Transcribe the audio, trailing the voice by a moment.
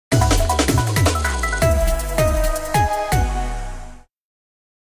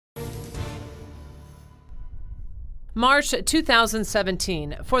March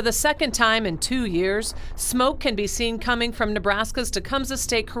 2017. For the second time in 2 years, smoke can be seen coming from Nebraska's Tecumseh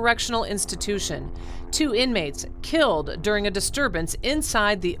State Correctional Institution. 2 inmates killed during a disturbance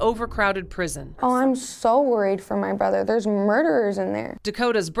inside the overcrowded prison. Oh, I'm so worried for my brother. There's murderers in there.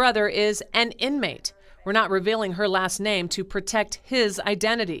 Dakota's brother is an inmate. We're not revealing her last name to protect his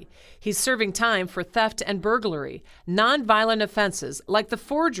identity. He's serving time for theft and burglary, non-violent offenses like the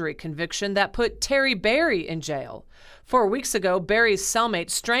forgery conviction that put Terry Berry in jail. 4 weeks ago, Berry's cellmate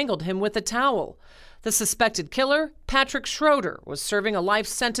strangled him with a towel. The suspected killer, Patrick Schroeder, was serving a life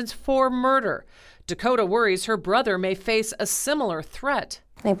sentence for murder. Dakota worries her brother may face a similar threat.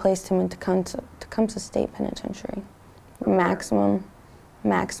 They placed him in Tecumseh State Penitentiary. Maximum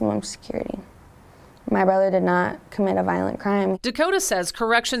security. My brother did not commit a violent crime. Dakota says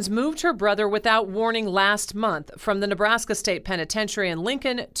corrections moved her brother without warning last month from the Nebraska State Penitentiary in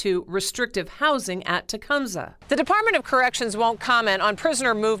Lincoln to restrictive housing at Tecumseh. The Department of Corrections won't comment on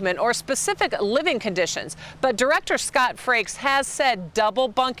prisoner movement or specific living conditions, but Director Scott Frakes has said double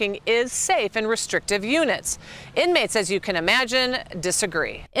bunking is safe in restrictive units. Inmates, as you can imagine,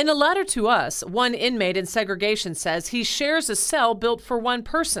 disagree. In a letter to us, one inmate in segregation says he shares a cell built for one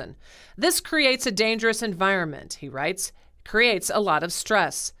person. This creates a dangerous environment, he writes, creates a lot of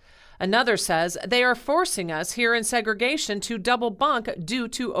stress. Another says they are forcing us here in segregation to double bunk due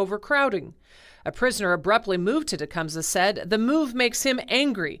to overcrowding. A prisoner abruptly moved to Tecumseh said the move makes him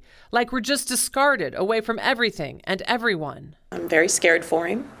angry, like we're just discarded away from everything and everyone. I'm very scared for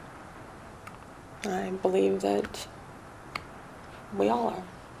him. I believe that we all are.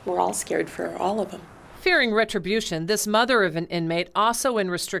 We're all scared for all of them. Fearing retribution, this mother of an inmate, also in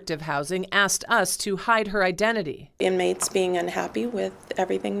restrictive housing, asked us to hide her identity. Inmates being unhappy with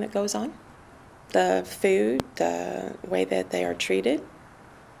everything that goes on, the food, the way that they are treated,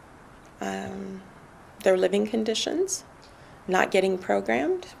 their living conditions, not getting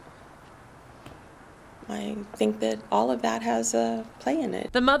programmed. I think that all of that has a play in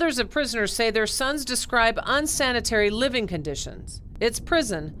it. The mothers of prisoners say their sons describe unsanitary living conditions. It's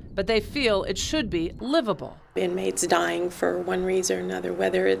prison, but they feel it should be livable. Inmates dying for one reason or another,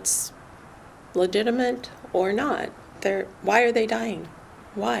 whether it's legitimate or not. Why are they dying?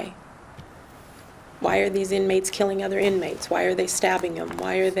 Why? Why are these inmates killing other inmates? Why are they stabbing them?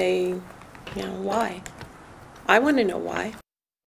 Why are they, why? I want to know why.